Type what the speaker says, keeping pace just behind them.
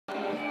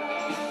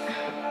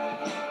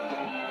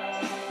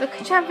Look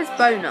at Jennifer's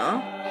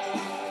boner.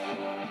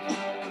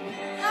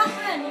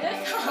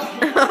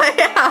 I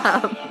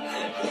am.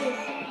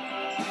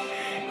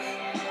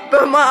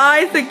 But my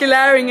eyes are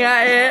glaring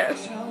at it.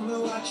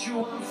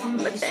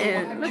 Look at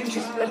it.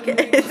 Just look at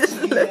it.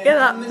 Just look at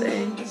that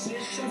thing.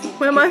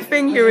 Where my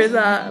finger is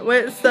at.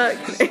 Where it's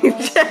circling.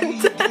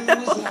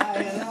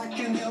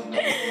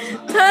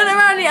 Turn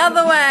around the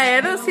other way.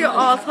 I don't see your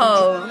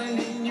arsehole.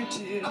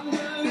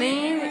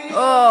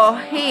 Oh,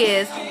 he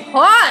is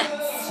hot.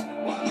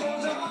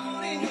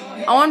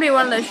 I want to be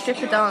one of those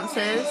stripper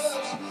dancers.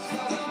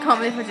 Can't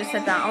believe I just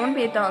said that. I want to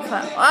be a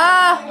dancer.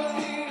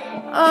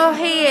 Oh,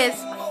 he is.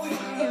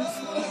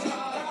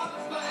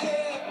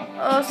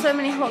 Oh, so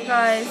many hot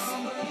guys.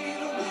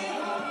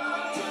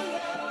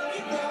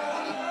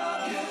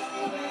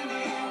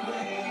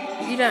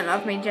 You don't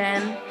love me,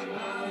 Jen.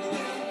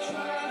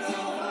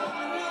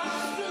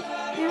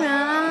 I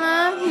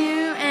love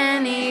you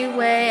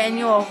anyway, and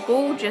you're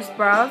gorgeous,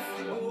 bruv.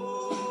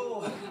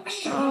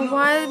 Oh,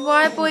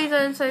 why are boys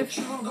aren't so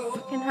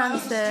fucking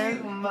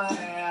handsome?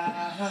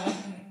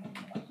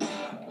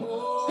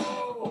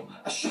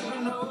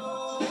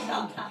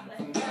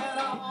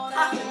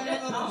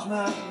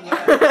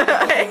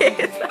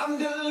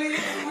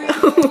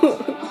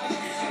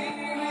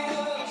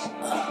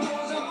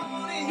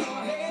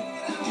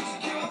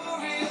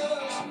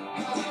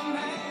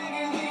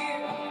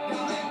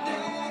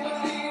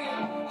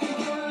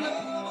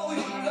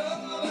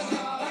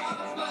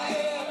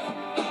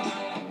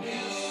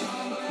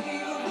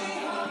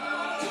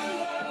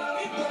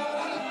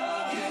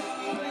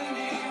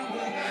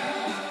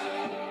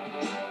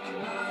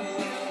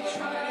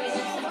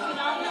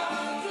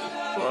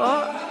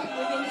 What?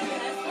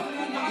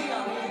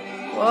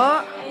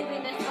 What?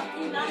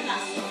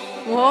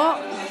 What?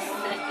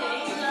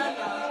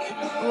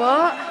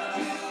 What?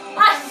 A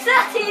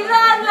sooty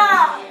lala!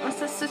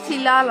 What's a sooty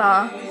lala?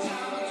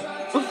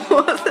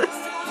 What's a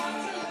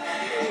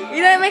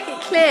You don't make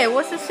it clear.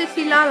 What's a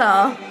sooty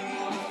lala?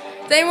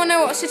 Does anyone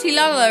know what a sooty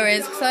lala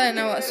is? Because I don't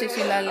know what a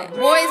sooty lala is.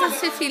 What is a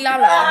sooty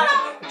lala?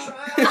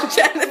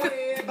 Jennifer's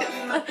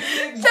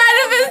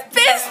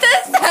pissed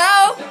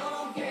herself!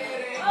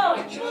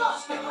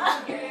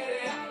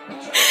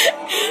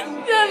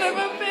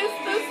 Jennifer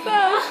pissed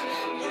herself.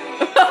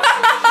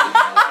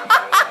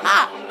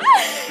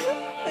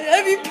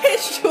 Have you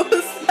pissed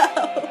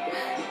yourself?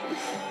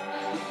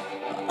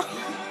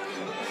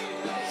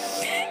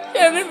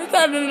 Jennifer's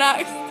had an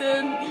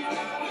accident.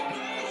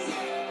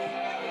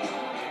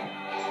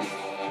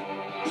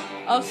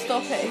 I'll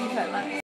stop it if you don't like it.